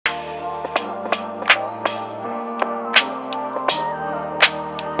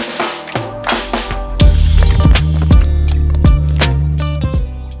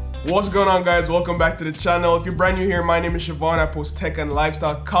What's going on, guys? Welcome back to the channel. If you're brand new here, my name is Shevon. I post tech and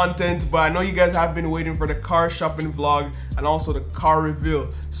lifestyle content, but I know you guys have been waiting for the car shopping vlog and also the car reveal.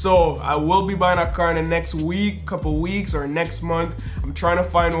 So I will be buying a car in the next week, couple weeks, or next month. I'm trying to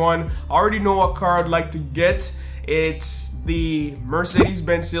find one. I already know what car I'd like to get. It's the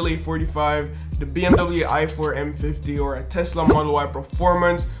Mercedes-Benz CLA45, the BMW i4 M50, or a Tesla Model Y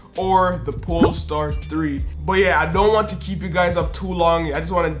Performance, or the Polestar 3. But yeah, I don't want to keep you guys up too long. I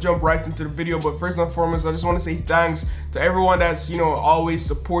just want to jump right into the video. But first and foremost, I just want to say thanks to everyone that's, always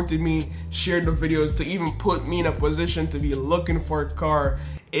supported me, shared the videos, to even put me in a position to be looking for a car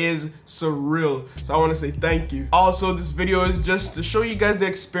is surreal. So I want to say thank you. Also, this video is just to show you guys the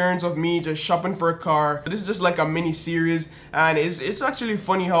experience of me just shopping for a car. This is just like a mini series, and it's actually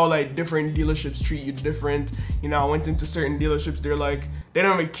funny how like different dealerships treat you different. I went into certain dealerships, they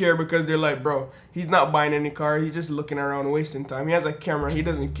don't even care, because they're like, bro, he's not buying any car, he's just looking around wasting time. He has a camera, he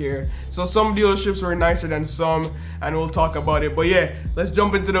doesn't care. So some dealerships were nicer than some, and we'll talk about it. But yeah, let's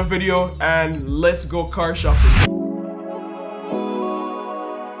jump into the video and let's go car shopping.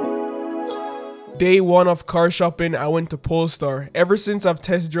 Day one of car shopping, I went to Polestar. Ever since I've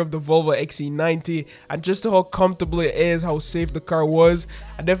test drove the Volvo XC90 and just how comfortable it is, how safe the car was,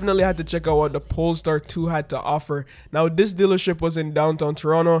 I definitely had to check out what the Polestar 2 had to offer. Now, this dealership was in downtown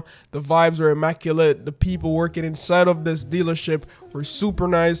Toronto. The vibes were immaculate. The people working inside of this dealership were super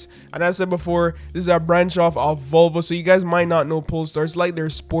nice. And as I said before, this is a branch off of Volvo, so you guys might not know Polestar. It's like their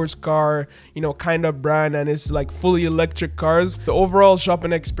sports car, kind of brand, and it's like fully electric cars. The overall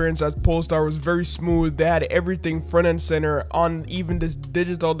shopping experience at Polestar was very smooth. They had everything front and center on even this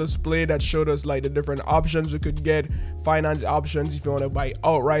digital display that showed us like the different options we could get, finance options if you want to buy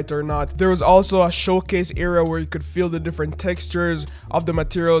outright or not. There was also a showcase area where you could feel the different textures of the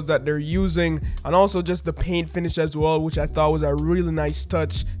materials that they're using, and also just the paint finish as well, which I thought was a really nice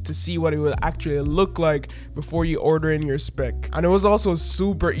touch to see what it would actually look like before you order in your spec. And it was also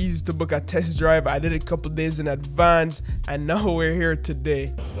super easy to book a test drive. I did it a couple days in advance, and now we're here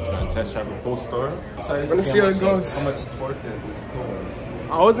today. Test drive a Polestar. I'm gonna see how it goes. How much torque is pulling?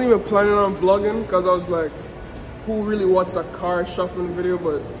 I wasn't even planning on vlogging because I was like, who really watches a car shopping video?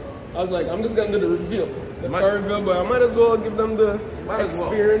 But I was like, I'm just gonna do the reveal, car reveal, but I might as well give them the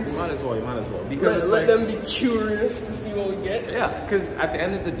experience. You might as well. Because let them be curious to see what we get. Yeah, because at the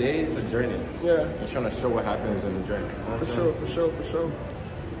end of the day, it's a journey. Yeah. You're trying to show what happens in the journey. For sure.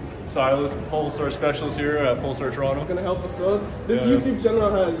 Silas, Polestar specialist here at Polestar Toronto. It's gonna help us out. This YouTube channel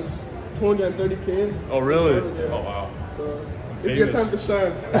has 230K. Oh really? Yeah. Oh wow. So it's your time to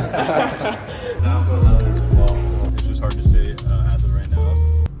shine. It's just hard to say as of right now.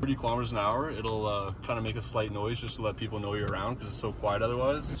 30 kilometers an hour, it'll kind of make a slight noise just to let people know you're around, because it's so quiet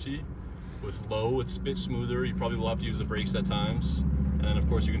otherwise. See, with low, it's a bit smoother. You probably will have to use the brakes at times, and then of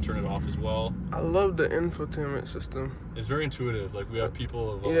course you can turn it off as well. I love the infotainment system. It's very intuitive. Like, we have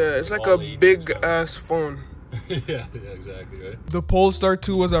people of it's like a big ass phone. yeah, exactly, right? The Polestar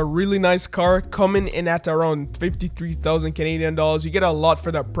 2 was a really nice car, coming in at around 53,000 Canadian dollars. You get a lot for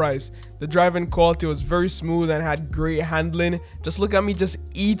that price. The driving quality was very smooth and had great handling. Just look at me just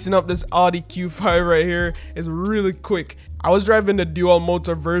eating up this Audi Q5 right here. It's really quick. I was driving the dual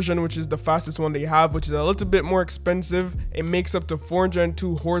motor version, which is the fastest one they have, which is a little bit more expensive. It makes up to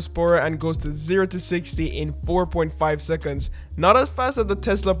 402 horsepower and goes to 0 to 60 in 4.5 seconds. Not as fast as the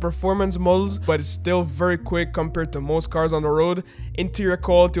Tesla performance models, but it's still very quick compared to most cars on the road. Interior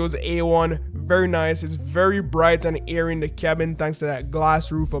quality was A1, very nice. It's very bright and airy in the cabin thanks to that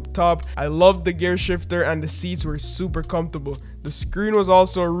glass roof up top. I loved the gear shifter, and the seats were super comfortable. The screen was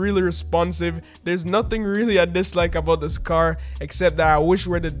also really responsive. There's nothing really I dislike about this car, except that I wish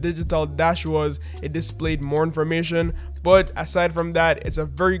where the digital dash was, it displayed more information. But aside from that, it's a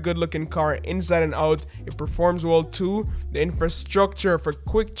very good looking car inside and out. It performs well too. The infrastructure for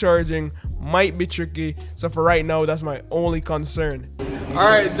quick charging might be tricky, so for right now, that's my only concern.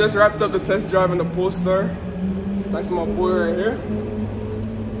 Alright, just wrapped up the test drive in the Polestar. That's my boy right here.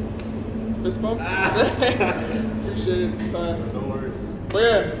 Fist bump. Appreciate it. No worries. But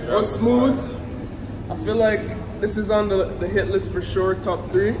yeah, it was smooth. I feel like this is on the hit list for sure, top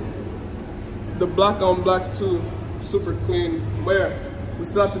 3. The black on black too, super clean. But yeah, we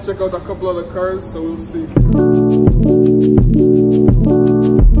still have to check out a couple other cars, so we'll see.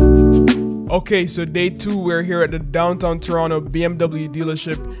 Okay, so day 2, we're here at the downtown Toronto BMW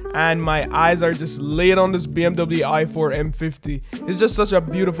dealership, and my eyes are just laid on this BMW i4 M50. It's just such a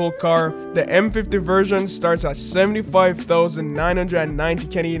beautiful car. The M50 version starts at 75,990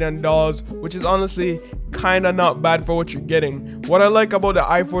 Canadian dollars, which is honestly kinda not bad for what you're getting. What I like about the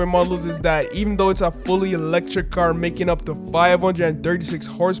i4 models is that even though it's a fully electric car making up to 536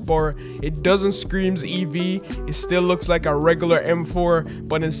 horsepower, it doesn't scream EV. It still looks like a regular M4,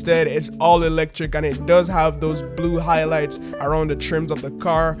 but instead it's all electric, and it does have those blue highlights around the trims of the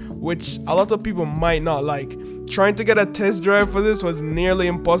car, which a lot of people might not like. Trying to get a test drive for this was nearly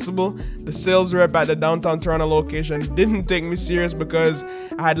impossible. The sales rep at the downtown Toronto location didn't take me serious because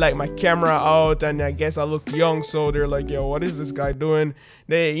I had like my camera out and I guess I looked young, so they're like, yo, what is this guy doing?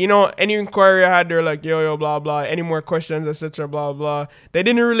 They, you know, any inquiry I had, they're like, yo, blah, blah, any more questions, etc., blah, blah. They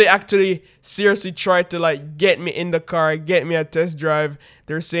didn't really actually seriously try to like get me in the car, get me a test drive.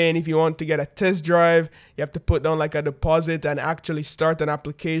 They're saying if you want to get a test drive, you have to put down like a deposit and actually start an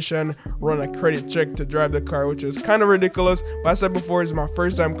application, run a credit check to drive the car, which is kind of ridiculous. But I said before, it's my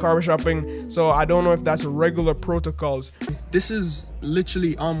first time car shopping, so I don't know if that's regular protocols. This is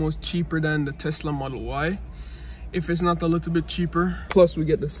literally almost cheaper than the Tesla Model Y, if it's not a little bit cheaper. Plus we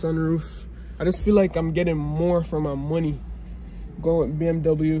get the sunroof. I just feel like I'm getting more for my money. Going with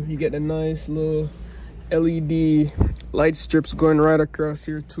BMW, you get the nice little LED light strips going right across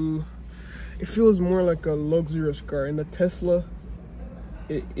here too. It feels more like a luxurious car. In the Tesla,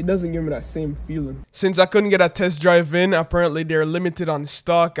 it doesn't give me that same feeling. Since I couldn't get a test drive in, apparently they're limited on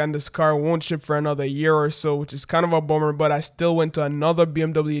stock and this car won't ship for another year or so, which is kind of a bummer. But I still went to another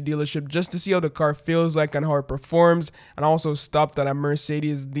BMW dealership just to see how the car feels like and how it performs, and also stopped at a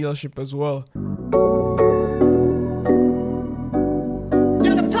Mercedes dealership as well.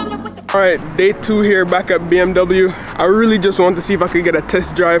 Alright, day 2 here back at BMW. I really just want to see if I could get a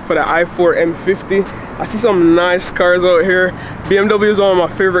test drive for the i4 M50. I see some nice cars out here. BMW is one of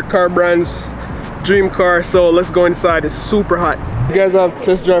my favorite car brands, dream car, so let's go inside. It's super hot. You guys have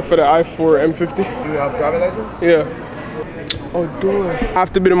test drive for the i4 M50? Do you have driver license? Yeah. Oh, do I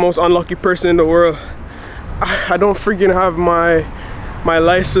have to be the most unlucky person in the world? I don't freaking have my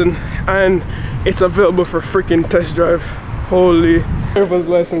license, and it's available for freaking test drive. Holy. Everyone's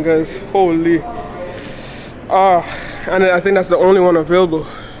license, guys. Holy. And I think that's the only one available.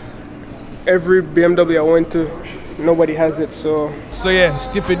 Every BMW I went to, nobody has it. So yeah,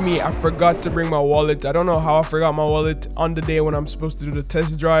 stupid me, I forgot to bring my wallet. I don't know how I forgot my wallet on the day when I'm supposed to do the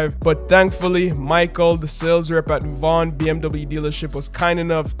test drive, but thankfully Michael, the sales rep at Vaughan BMW dealership, was kind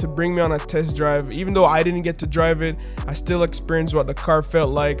enough to bring me on a test drive. Even though I didn't get to drive it, I still experienced what the car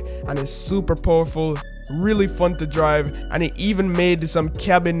felt like, and it's super powerful, really fun to drive, and it even made some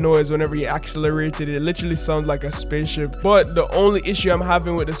cabin noise whenever you accelerated. It literally sounds like a spaceship. But the only issue I'm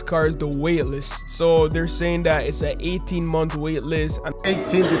having with this car is the wait list. So they're saying that it's an 18-month wait list, and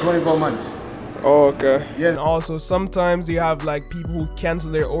 18 to 24 months. Oh, okay. Yeah. And also sometimes you have like people who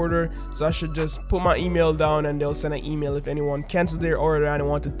cancel their order, so I should just put my email down and they'll send an email if anyone cancels their order and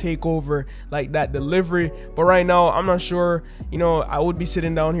want to take over like that delivery. But right now I'm not sure, you know, I would be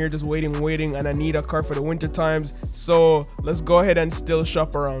sitting down here just waiting, and I need a car for the winter times, so let's go ahead and still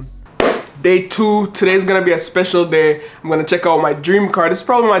shop around. Day 2, today's gonna be a special day. I'm gonna check out my dream car. This is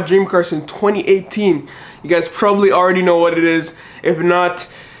probably my dream car since 2018. You guys probably already know what it is. If not,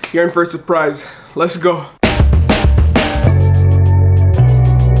 you're in for a surprise. Let's go.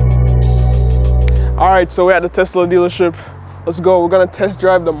 Alright, so we're at the Tesla dealership. Let's go. We're gonna test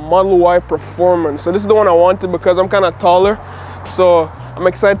drive the Model Y Performance. So this is the one I wanted because I'm kind of taller. So I'm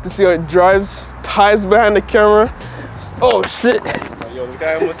excited to see how it drives. Ties behind the camera. Oh shit. Yo, this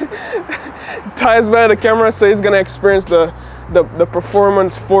guy almost... Ties behind the camera, so he's gonna experience the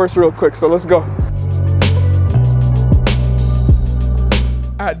performance force real quick. So let's go.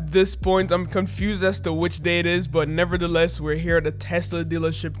 At this point, I'm confused as to which day it is, but nevertheless, we're here at the Tesla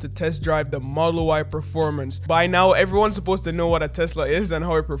dealership to test drive the Model Y Performance. By now, everyone's supposed to know what a Tesla is and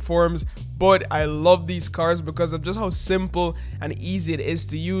how it performs, but I love these cars because of just how simple and easy it is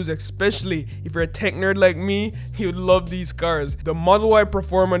to use, especially if you're a tech nerd like me. You would love these cars. The Model Y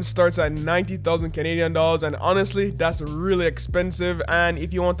Performance starts at 90,000 Canadian dollars, and honestly, that's really expensive. And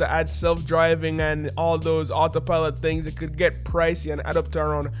if you want to add self-driving and all those autopilot things, it could get pricey and add up to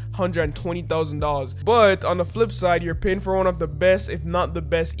around $120,000. But on the flip side, you're paying for one of the best, if not the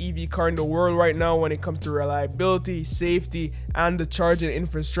best, EV car in the world right now when it comes to reliability, safety, and the charging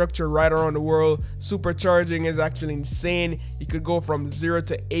infrastructure right around the world. Supercharging is actually insane. You could go from 0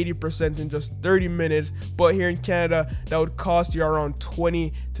 to 80% in just 30 minutes, but here in Canada that would cost you around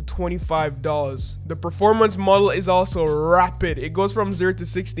 $20 to $25. The performance model is also rapid. It goes from 0 to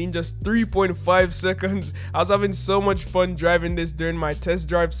 60 in just 3.5 seconds. I was having so much fun driving this during my test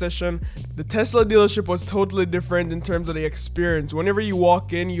drive session. The Tesla dealership was totally different in terms of the experience. Whenever you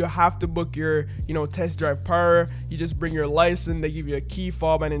walk in, you have to book your, test drive prior. You just bring your license, they give you a key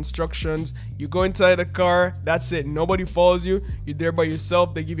fob and instructions. instructions. You go inside the car, that's it. Nobody follows you. You're there by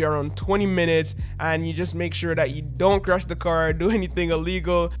yourself. They give you around 20 minutes, and you just make sure that you don't crash the car, do anything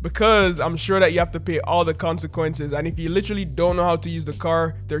illegal, because I'm sure that you have to pay all the consequences. And if you literally don't know how to use the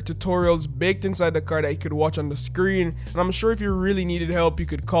car, there are tutorials baked inside the car that you could watch on the screen. And I'm sure if you really needed help, you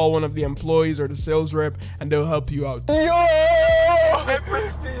could call one of the employees or the sales rep, and they'll help you out. Yo!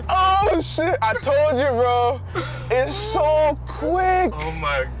 Oh shit, I told you, bro. It's so quick. Oh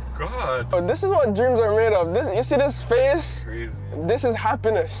my god. Oh, this is what dreams are made of. This, you see this face? Crazy. This is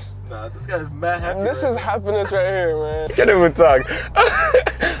happiness. Nah, this guy's mad happy. This is happiness right here, man. Can't even talk.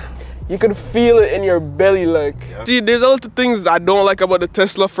 You can feel it in your belly, like. Yeah. See, there's a lot of things I don't like about the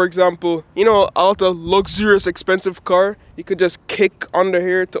Tesla, for example. You know, a lot of luxurious, expensive car, you could just kick under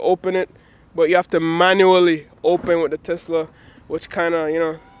here to open it, but you have to manually open with the Tesla, which kind of, you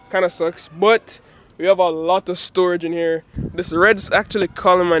know, kind of sucks. But we have a lot of storage in here. This red's actually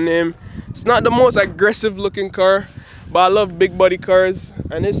calling my name. It's not the most aggressive looking car, but I love big body cars,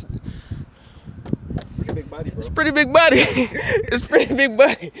 and it's pretty big body, bro. It's pretty big body. It's pretty big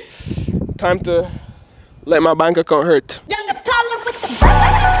body. Time to let my bank account hurt.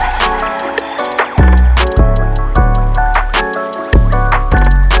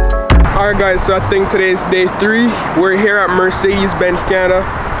 Alright guys, so I think today is day 3. We're here at Mercedes-Benz Canada,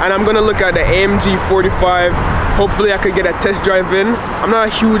 and I'm gonna look at the AMG 45. Hopefully I could get a test drive in. I'm not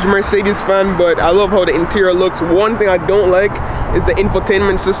a huge Mercedes fan, but I love how the interior looks. One thing I don't like is the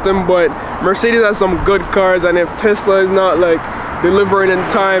infotainment system, but Mercedes has some good cars, and if Tesla is not like delivering in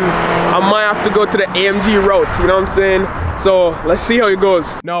time, I might have to go to the AMG route, you know what I'm saying? So let's see how it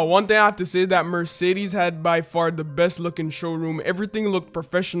goes. Now, one thing I have to say is that Mercedes had by far the best looking showroom. Everything looked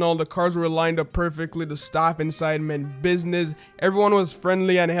professional. The cars were lined up perfectly. The staff inside meant business. Everyone was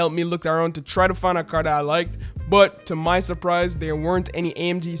friendly and helped me look around to try to find a car that I liked. But to my surprise, there weren't any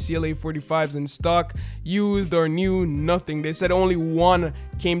AMG CLA 45s in stock, used or new, nothing. They said only one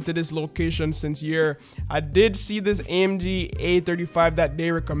came to this location since year. I did see this AMG A35 that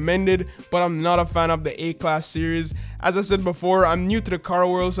they recommended, but I'm not a fan of the A-Class series. As I said before, I'm new to the car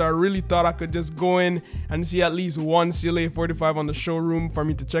world, so I really thought I could just go in and see at least one CLA 45 on the showroom for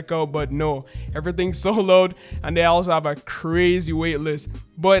me to check out, but no, everything's sold out, and they also have a crazy wait list.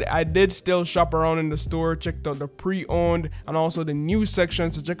 But I did still shop around in the store, checked out the pre-owned and also the new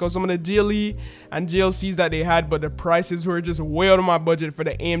sections to check out some of the GLE and GLCs that they had, but the prices were just way out of my budget for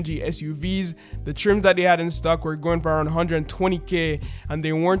the AMG SUVs. The trims that they had in stock were going for around 120k, and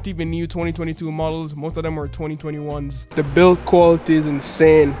they weren't even new 2022 models. Most of them were 2021s. The build quality is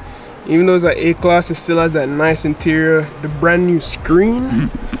insane. Even though it's an A-Class, it still has that nice interior. The brand new screen,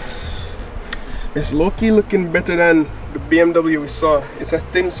 it's low-key looking better than the BMW we saw. It's a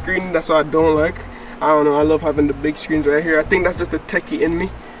thin screen, that's what I don't like. I don't know, I love having the big screens right here. I think that's just the techie in me,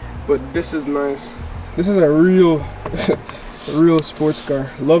 but this is nice. This is a real a real sports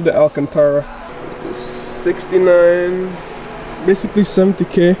car. Love the Alcantara. 69, basically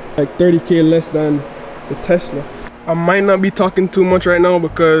 70k, like 30k less than the Tesla. I might not be talking too much right now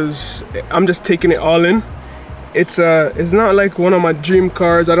because I'm just taking it all in. It's not like one of my dream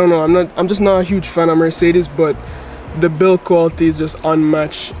cars. I don't know, I'm just not a huge fan of Mercedes, but the build quality is just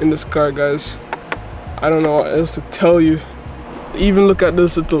unmatched in this car, guys. I don't know what else to tell you. Even look at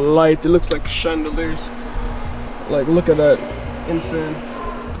this little light, it looks like chandeliers. Like, look at that, insane.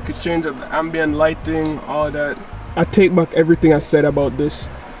 You could change up the ambient lighting, all that. I take back everything I said about this.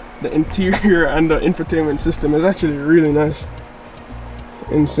 The interior and the infotainment system is actually really nice.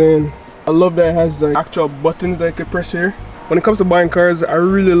 Insane. I love that it has the actual buttons that you could press here. When it comes to buying cars, I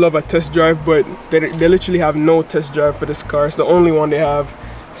really love a test drive, but they literally have no test drive for this car. It's the only one they have.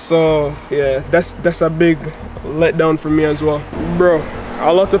 So yeah, that's a big letdown for me as well. Bro,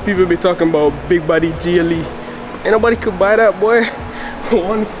 a lot of people be talking about big body GLE. Ain't nobody could buy that, boy.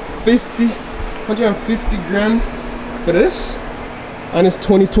 150 grand for this, and it's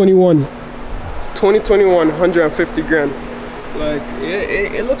 2021. It's 2021, 150 grand. Like,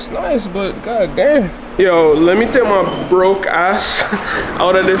 it looks nice, but god damn. Yo, let me take my broke ass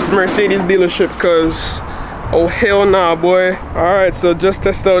out of this Mercedes dealership, cause oh hell nah, boy. Alright, so just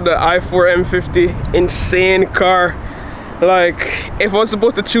test out the i4 M50. Insane car. Like, if I was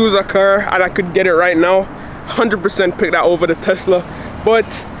supposed to choose a car and I could get it right now, 100% pick that over the Tesla. But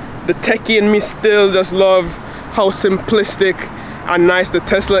the techie in me still just love how simplistic and nice the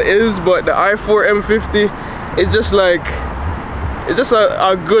Tesla is. But the i4 M50 is just like, it's just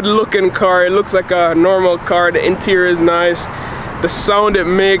a good looking car. It looks like a normal car. The interior is nice. The sound it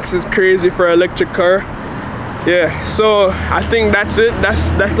makes is crazy for an electric car. Yeah, so I think that's it.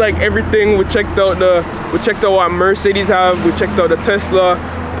 That's like everything. We checked out what Mercedes have. We checked out the Tesla,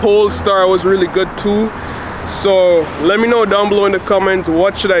 Polestar was really good too. So let me know down below in the comments,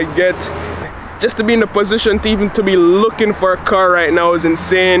 what should I get? Just to be in the position to even to be looking for a car right now is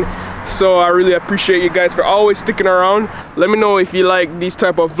insane. So I really appreciate you guys for always sticking around. Let me know if you like these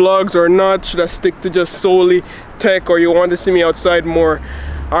type of vlogs or not. Should I stick to just solely tech, or you want to see me outside more?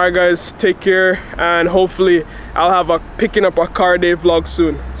 Alright guys, take care, and hopefully I'll have a picking up a car day vlog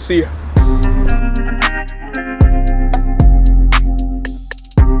soon. See ya.